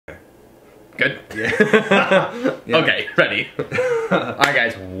Good? Yeah. Yeah. Okay, ready. Alright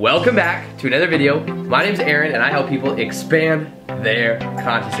guys, welcome back to another video. My name's Aaron and I help people expand their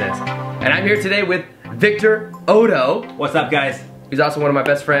consciousness. And I'm here today with Victor Oddo. What's up, guys? He's also one of my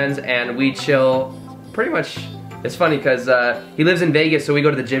best friends and we chill pretty much. It's funny because he lives in Vegas, so we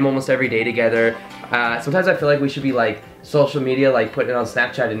go to the gym almost every day together. Sometimes I feel like we should be like social media, like putting it on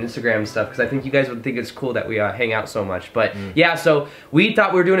Snapchat and Instagram and stuff, because I think you guys would think it's cool that we hang out so much. But yeah, so we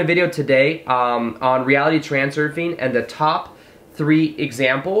thought we were doing a video today on reality transurfing and the top 3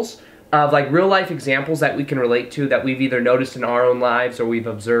 examples of like real life examples that we can relate to, that we've either noticed in our own lives or we've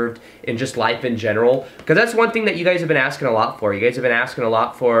observed in just life in general. Because that's one thing that you guys have been asking a lot for. You guys have been asking a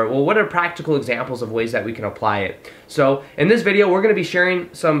lot for, well, what are practical examples of ways that we can apply it? So in this video, we're going to be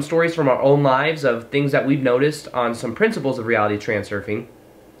sharing some stories from our own lives of things that we've noticed on some principles of reality transurfing.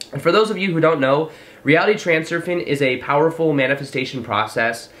 And for those of you who don't know, reality transurfing is a powerful manifestation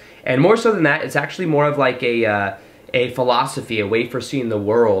process. And more so than that, it's actually more of like a philosophy, a way for seeing the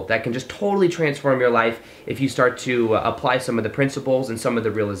world that can just totally transform your life if you start to apply some of the principles and some of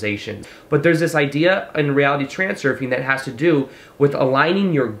the realizations. But there's this idea in reality transurfing that has to do with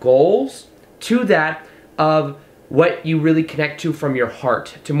aligning your goals to that of what you really connect to from your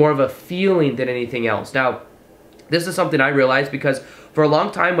heart, to more of a feeling than anything else. Now, this is something I realized because for a long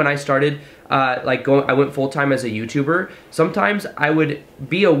time when I started I went full-time as a YouTuber, sometimes I would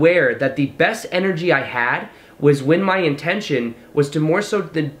be aware that the best energy I had was when my intention was to more so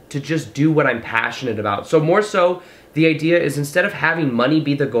than to just do what I'm passionate about. So more so, the idea is instead of having money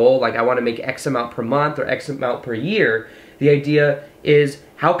be the goal, like I want to make X amount per month or X amount per year, the idea is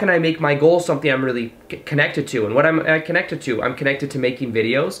how can I make my goal something I'm really connected to? And what I'm connected to? I'm connected to making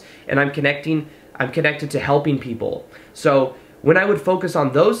videos, and I'm connected to helping people. So when I would focus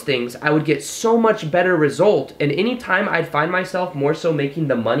on those things, I would get so much better result. And anytime I'd find myself more so making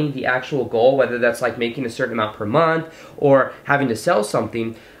the money the actual goal, whether that's like making a certain amount per month or having to sell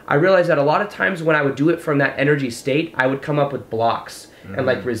something, I realized that a lot of times when I would do it from that energy state, I would come up with blocks and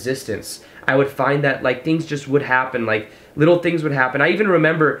like resistance. I would find that like things just would happen, like little things would happen. I even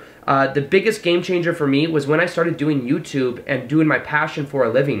remember the biggest game changer for me was when I started doing YouTube and doing my passion for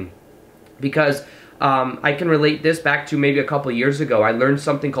a living. Because I can relate this back to maybe a couple years ago. I learned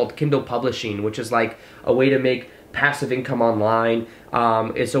something called Kindle publishing, which is like a way to make passive income online.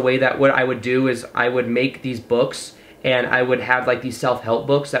 It's a way that what I would do is I would make these books, and I would have like these self-help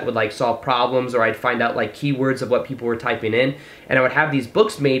books that would like solve problems, or I'd find out like keywords of what people were typing in, and I would have these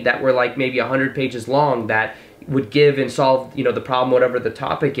books made that were like maybe 100 pages long that would give and solve, you know, the problem, whatever the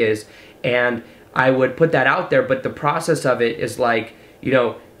topic is, and I would put that out there. But the process of it is like, you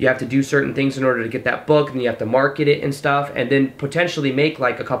know, you have to do certain things in order to get that book, and you have to market it and stuff, and then potentially make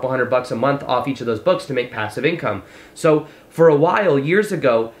like a couple $100 a month off each of those books to make passive income. So for a while, years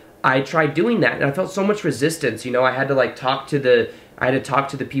ago, I tried doing that, and I felt so much resistance. You know, I had to like talk to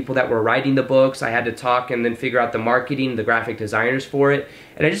the people that were writing the books. I had to talk and then figure out the marketing, the graphic designers for it.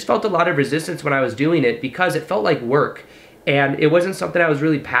 And I just felt a lot of resistance when I was doing it because it felt like work. And it wasn't something I was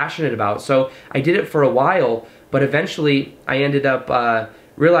really passionate about. So I did it for a while, but eventually I ended up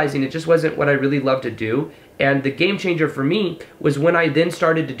realizing it just wasn't what I really loved to do. And the game changer for me was when I then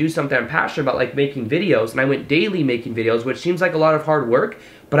started to do something I'm passionate about, like making videos, and I went daily making videos, which seems like a lot of hard work,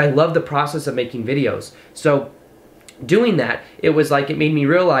 but I love the process of making videos. So doing that, it was like it made me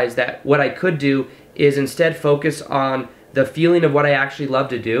realize that what I could do is instead focus on the feeling of what I actually love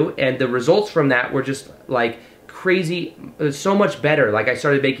to do, and the results from that were just like crazy, so much better. Like I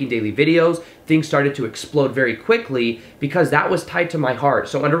started making daily videos, things started to explode very quickly because that was tied to my heart.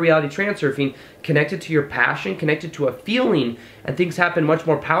 So under reality transurfing, connected to your passion, connected to a feeling, and things happen much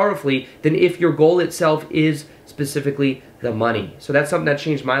more powerfully than if your goal itself is specifically the money. So that's something that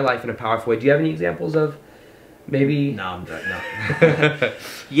changed my life in a powerful way. Do you have any examples of maybe? No, I'm done. No.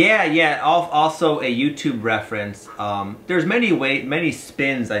 yeah. Also a YouTube reference. There's many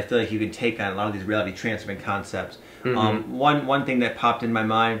spins I feel like you could take on a lot of these reality transurfing concepts. One thing that popped in my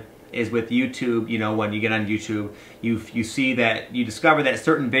mind is with YouTube. You know, when you get on YouTube, you see that you discover that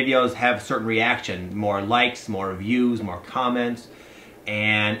certain videos have certain reaction, more likes, more views, more comments.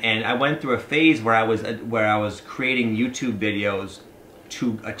 And I went through a phase where I was creating YouTube videos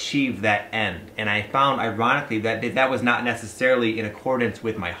to achieve that end, and I found ironically that was not necessarily in accordance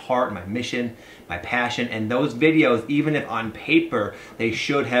with my heart, my mission, my passion. And those videos, even if on paper they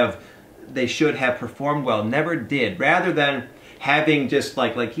should have performed well, never did. Rather than having just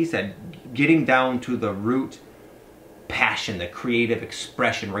like he said, getting down to the root passion, the creative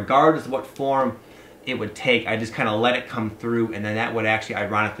expression, regardless of what form it would take, I just kind of let it come through, and then that would actually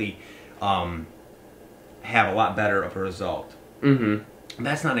ironically have a lot better of a result.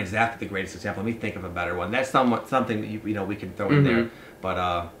 That's not exactly the greatest example. Let me think of a better one. That's something that you know we can throw in there.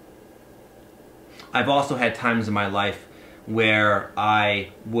 But I've also had times in my life where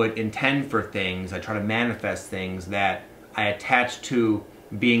I would intend for things, I try to manifest things that I attach to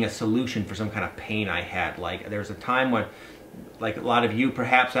being a solution for some kind of pain I had. Like there's a time when, like a lot of you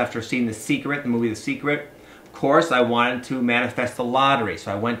perhaps after seeing The Secret, the movie The Secret, of course I wanted to manifest the lottery.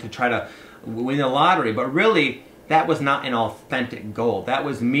 So I went to try to win the lottery, but really that was not an authentic goal. That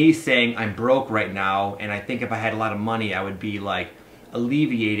was me saying I'm broke right now, and I think if I had a lot of money I would be like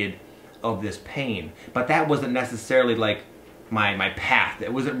alleviated of this pain. But that wasn't necessarily like my path.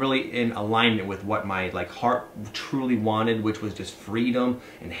 It wasn't really in alignment with what my like heart truly wanted, which was just freedom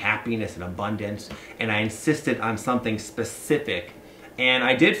and happiness and abundance. And I insisted on something specific. And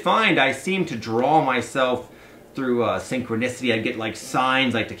I did find I seemed to draw myself through synchronicity. I'd get like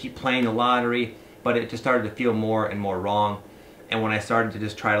signs like to keep playing the lottery, but it just started to feel more and more wrong. And when I started to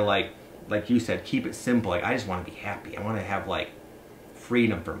just try to like you said, keep it simple, like I just want to be happy. I want to have like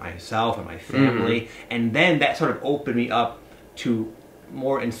freedom for myself and my family. And then that sort of opened me up to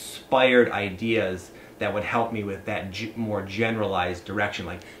more inspired ideas that would help me with that more generalized direction,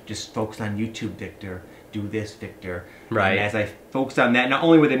 like just focus on YouTube, Victor, do this, Victor. Right. And as I focused on that, not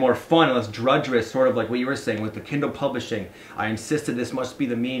only were they more fun and less drudgerous, sort of like what you were saying with the Kindle publishing, I insisted this must be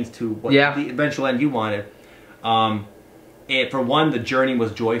the means to what the eventual end you wanted. For one, the journey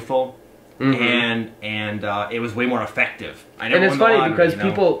was joyful. And it was way more effective. I never and it's funny because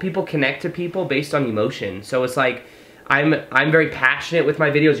people connect to people based on emotion. So it's like I'm very passionate with my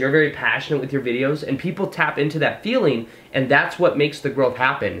videos, you're very passionate with your videos, and people tap into that feeling, and that's what makes the growth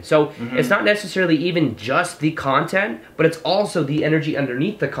happen. So it's not necessarily even just the content, but it's also the energy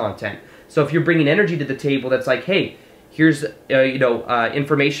underneath the content. So if you're bringing energy to the table that's like, hey, here's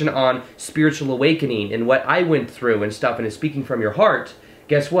information on spiritual awakening and what I went through and stuff, and it's speaking from your heart,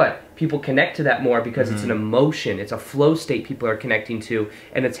 guess what? People connect to that more because it's an emotion, it's a flow state people are connecting to,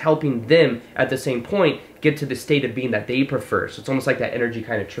 and it's helping them at the same point get to the state of being that they prefer. So it's almost like that energy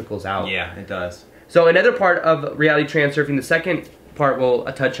kind of trickles out. Yeah, it does. So another part of reality transurfing, the second part we'll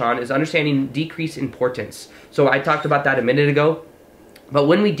touch on, is understanding decreased importance. So I talked about that a minute ago. But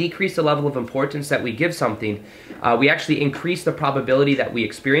when we decrease the level of importance that we give something, we actually increase the probability that we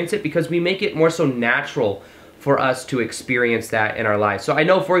experience it because we make it more so natural for us to experience that in our lives. So I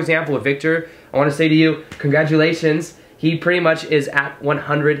know, for example, with Victor, I want to say to you, congratulations. He pretty much is at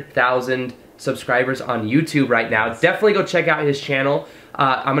 100,000 subscribers on YouTube right now. Definitely go check out his channel.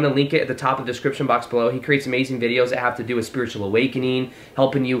 I'm going to link it at the top of the description box below. He creates amazing videos that have to do with spiritual awakening,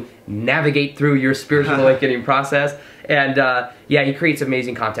 helping you navigate through your spiritual awakening process. And yeah, he creates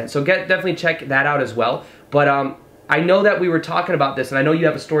amazing content. So definitely check that out as well. But I know that we were talking about this, and I know you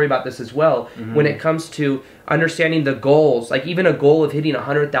have a story about this as well, when it comes to understanding the goals, like even a goal of hitting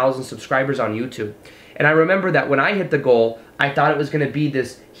 100,000 subscribers on YouTube. And I remember that when I hit the goal, I thought it was going to be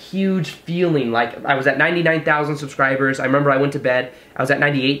this huge feeling, like I was at 99,000 subscribers. I remember I went to bed, I was at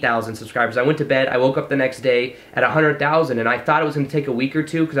 98,000 subscribers. I went to bed, I woke up the next day at 100,000, and I thought it was going to take a week or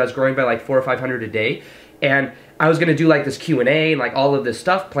two because I was growing by like 400 or 500 a day. And I was going to do like this Q&A and like all of this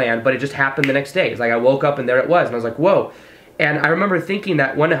stuff planned, but it just happened the next day. It's like I woke up and there it was, and I was like, whoa. And I remember thinking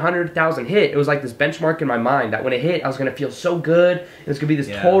that when 100,000 hit, it was like this benchmark in my mind that when it hit, I was going to feel so good. It was going to be this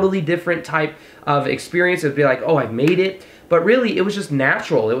totally different type of experience. It would be like, oh, I've made it. But really, it was just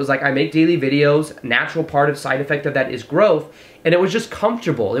natural. It was like I make daily videos. Natural part of side effect of that is growth. And it was just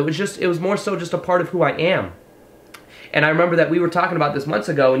comfortable. It was more so just a part of who I am. And I remember that we were talking about this months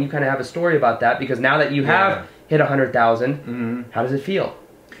ago, and you kind of have a story about that, because now that you have hit 100,000, how does it feel?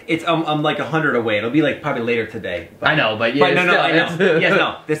 It's I'm like 100 away. It'll be like probably later today. But, I know, but yeah, I know. Yes,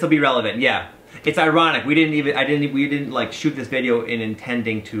 no, this will be relevant. Yeah, it's ironic. We didn't like shoot this video in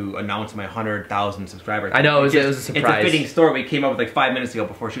intending to announce my 100,000 subscribers. I know, it was a surprise. It's a fitting story we came up with like 5 minutes ago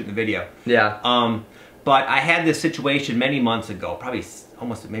before shooting the video. Yeah. But I had this situation many months ago, probably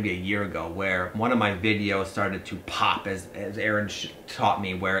almost maybe a year ago, where one of my videos started to pop, as Aaron taught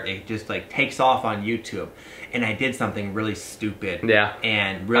me, where it just like takes off on YouTube, and I did something really stupid. Yeah.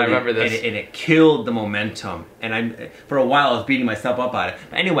 And really, I remember this. And it killed the momentum, and for a while I was beating myself up on it.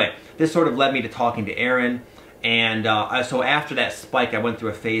 But anyway, this sort of led me to talking to Aaron, and so after that spike, I went through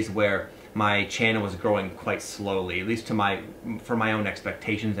a phase where my channel was growing quite slowly, at least for my own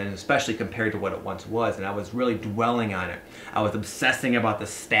expectations, and especially compared to what it once was. And I was really dwelling on it. I was obsessing about the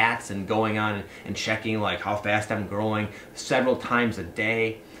stats and going on and checking like how fast I'm growing several times a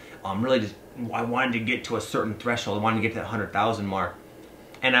day. Really just, I wanted to get to a certain threshold. I wanted to get to that 100,000 mark.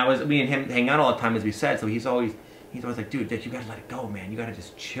 And me and him hang out all the time, as we said. So he's always like, dude, Dick, you gotta let it go, man. You gotta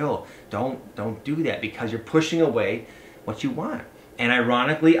just chill. Don't do that, because you're pushing away what you want. And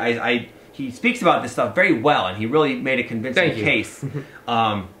ironically, he speaks about this stuff very well, and he really made a convincing case.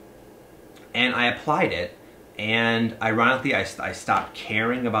 And I applied it, and ironically, I stopped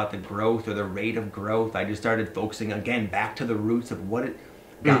caring about the growth or the rate of growth. I just started focusing again back to the roots of what it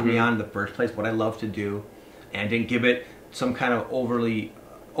got me on in the first place, what I love to do, and didn't give it some kind of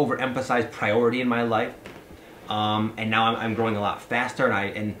overemphasized priority in my life. And now I'm growing a lot faster,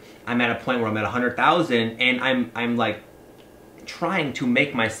 and I'm at a point where I'm at 100,000, and I'm like trying to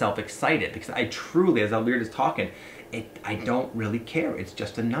make myself excited, because I truly, as we were just talking, I don't really care. It's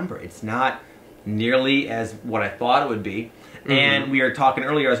just a number. It's not nearly as what I thought it would be. And we were talking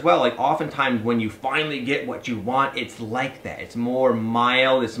earlier as well, like oftentimes when you finally get what you want, it's like that. It's more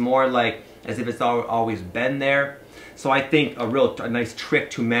mild. It's more like as if it's always been there. So I think a nice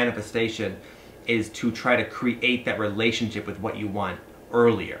trick to manifestation is to try to create that relationship with what you want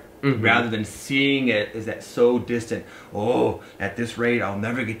earlier. Rather than seeing it as that so distant, oh, at this rate I'll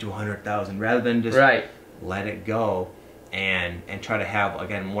never get to 100,000. Rather than just let it go and try to have,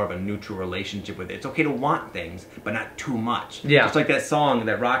 again, more of a neutral relationship with it. It's okay to want things, but not too much. Yeah. Just like that song,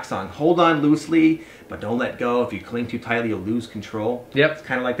 that rock song, hold on loosely, but don't let go. If you cling too tightly, you'll lose control. Yep. It's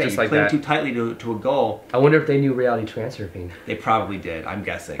kind of like that. Just you cling too tightly to a goal. I wonder if they knew Reality Transurfing. They probably did, I'm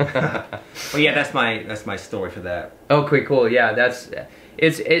guessing. But yeah, that's my story for that. Okay, cool. Yeah,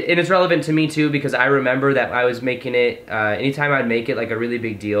 it's relevant to me too, because I remember that I was making it, anytime I'd make it like a really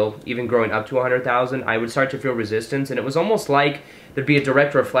big deal, even growing up to 100,000, I would start to feel resistance, and it was almost like there'd be a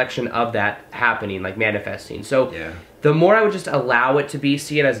direct reflection of that happening, like manifesting. So the more I would just allow it to be,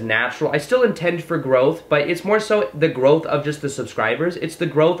 see it as natural, I still intend for growth, but it's more so the growth of just the subscribers. It's the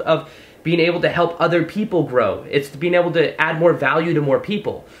growth of being able to help other people grow. It's being able to add more value to more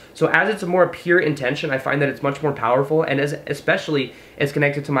people. So as it's a more pure intention, I find that it's much more powerful, and especially it's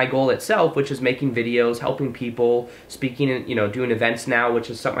connected to my goal itself, which is making videos, helping people, speaking, and doing events now, which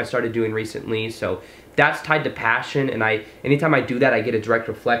is something I started doing recently. So that's tied to passion, and anytime I do that, I get a direct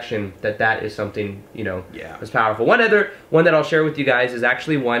reflection that is something, that's powerful. One that I'll share with you guys is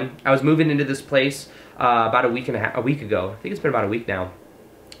actually I was moving into this place about a week ago. I think it's been about a week now.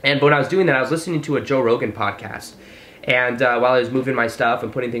 And when I was doing that, I was listening to a Joe Rogan podcast, and while I was moving my stuff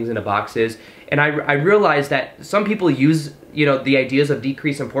and putting things into boxes, and I realized that some people use the ideas of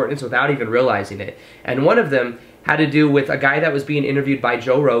decreased importance without even realizing it. And one of them had to do with a guy that was being interviewed by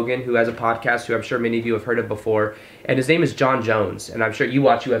Joe Rogan, who has a podcast who I'm sure many of you have heard of before, and his name is John Jones, and I'm sure you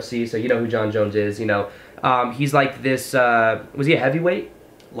watch UFC, so you know who John Jones is. He's like this. Was he a heavyweight?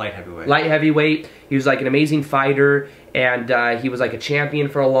 Light heavyweight. Light heavyweight. He was like an amazing fighter, and he was like a champion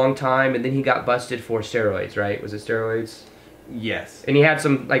for a long time, and then he got busted for steroids, right? Was it steroids? Yes. And he had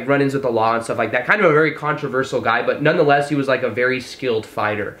some like run-ins with the law and stuff like that. Kind of a very controversial guy, but nonetheless, he was like a very skilled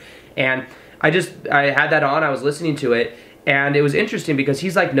fighter. And I had that on, I was listening to it, and it was interesting because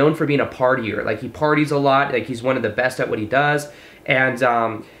he's like known for being a partier. Like he parties a lot, like he's one of the best at what he does.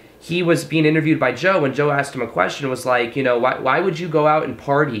 And he was being interviewed by Joe, and Joe asked him a question, was like, why would you go out and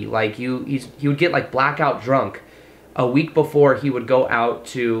party? Like he would get like blackout drunk a week before he would go out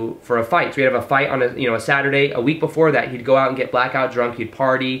for a fight. So he'd have a fight on a Saturday. A week before that, he'd go out and get blackout drunk, he'd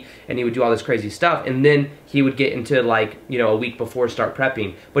party, and he would do all this crazy stuff. And then he would get into like, a week before start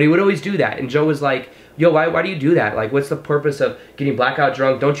prepping. But he would always do that. And Joe was like, yo, why do you do that? Like, what's the purpose of getting blackout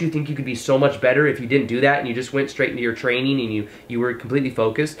drunk? Don't you think you could be so much better if you didn't do that and you just went straight into your training and you were completely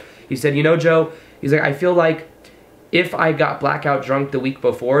focused? He said, Joe, he's like, I feel like if I got blackout drunk the week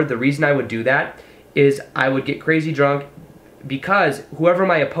before, the reason I would do that is I would get crazy drunk because whoever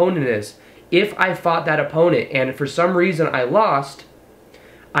my opponent is, if I fought that opponent and for some reason I lost,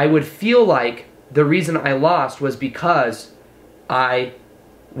 I would feel like the reason I lost was because I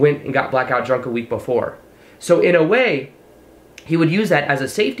went and got blackout drunk a week before. So in a way, he would use that as a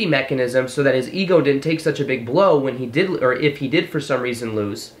safety mechanism so that his ego didn't take such a big blow when he did, or if he did for some reason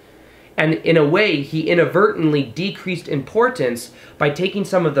lose. And in a way, he inadvertently decreased importance by taking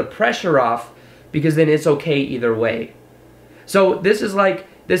some of the pressure off, because then it's okay either way. So this is like,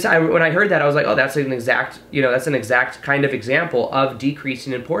 when I heard that, I was like, oh, that's an exact kind of example of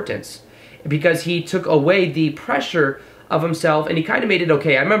decreasing importance. Because he took away the pressure of himself, and he kind of made it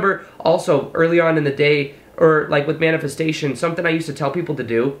okay. I remember also early on in the day, or like with manifestation, something I used to tell people to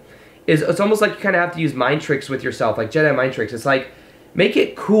do is it's almost like you kind of have to use mind tricks with yourself, like Jedi mind tricks. It's like, make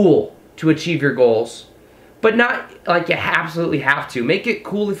it cool to achieve your goals, but not like you absolutely have to. Make it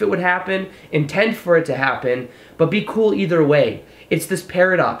cool if it would happen, intend for it to happen, but be cool either way. It's this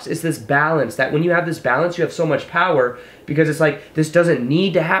paradox, it's this balance, that when you have this balance, you have so much power, because it's like, this doesn't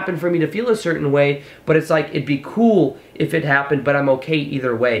need to happen for me to feel a certain way, but it's like, it'd be cool if it happened, but I'm okay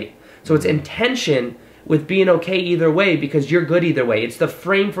either way. So it's intention with being okay either way, because you're good either way. It's the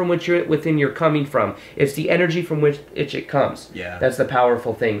frame from which you're coming from. It's the energy from which it comes. Yeah. That's the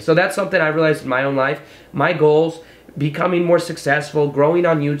powerful thing. So that's something I realized in my own life. My goals, becoming more successful, growing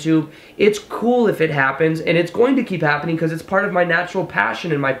on YouTube, it's cool if it happens, and it's going to keep happening because it's part of my natural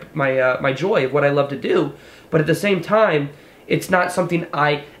passion and my joy of what I love to do. But at the same time, it's not something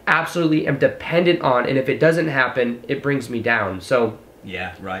I absolutely am dependent on, and if it doesn't happen, it brings me down. So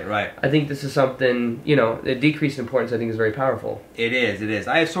yeah, right. I think this is something, you know, the decreased importance I think is very powerful. It is.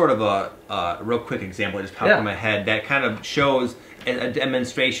 I have sort of a real quick example that just popped in my head that kind of shows a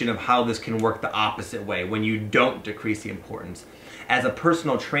demonstration of how this can work the opposite way when you don't decrease the importance. As a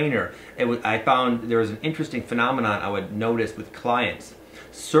personal trainer, I found there was an interesting phenomenon I would notice with clients.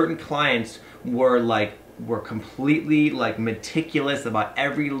 Certain clients were completely meticulous about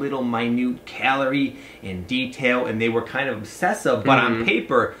every little minute calorie in detail, and they were kind of obsessive, but on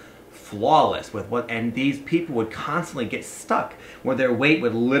paper flawless with and these people would constantly get stuck where their weight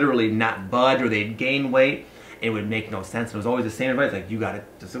would literally not budge, or they'd gain weight. It would make no sense. It was always the same advice, like, you got it.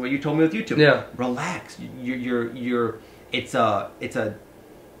 This is what you told me with YouTube. Yeah. Relax. It's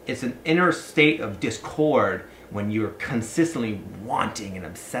an inner state of discord when you're consistently wanting and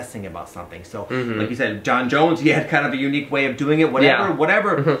obsessing about something. So, like you said, John Jones, he had kind of a unique way of doing it.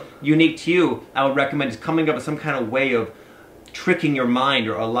 Whatever unique to you, I would recommend just coming up with some kind of way of tricking your mind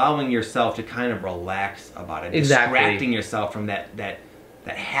or allowing yourself to kind of relax about it. Exactly. Distracting yourself from that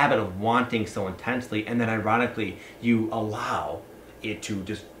habit of wanting so intensely, and then ironically, you allow it to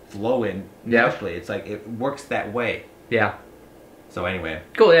just flow in naturally. It's like it works that way. Yeah. So anyway.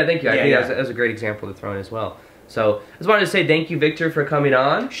 Cool, yeah, thank you. I think that was a great example to throw in as well. So, I just wanted to say thank you, Victor, for coming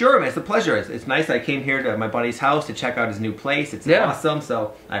on. Sure, man, it's a pleasure. It's nice I came here to my buddy's house to check out his new place. It's awesome,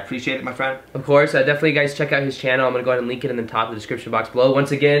 so I appreciate it, my friend. Of course, definitely, guys, check out his channel. I'm going to go ahead and link it in the top of the description box below.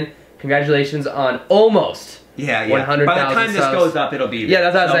 Once again, congratulations on almost 100,000 By the time this subs. goes up, it'll be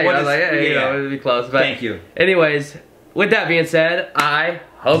Yeah, that's what I was saying. I was like, hey, you know, it'll be close. But thank you. Anyways, with that being said, I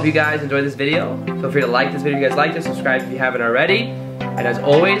hope you guys enjoyed this video. Feel free to like this video if you guys liked it, subscribe if you haven't already. And as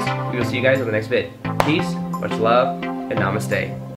always, we will see you guys on the next vid. Peace, much love, and namaste.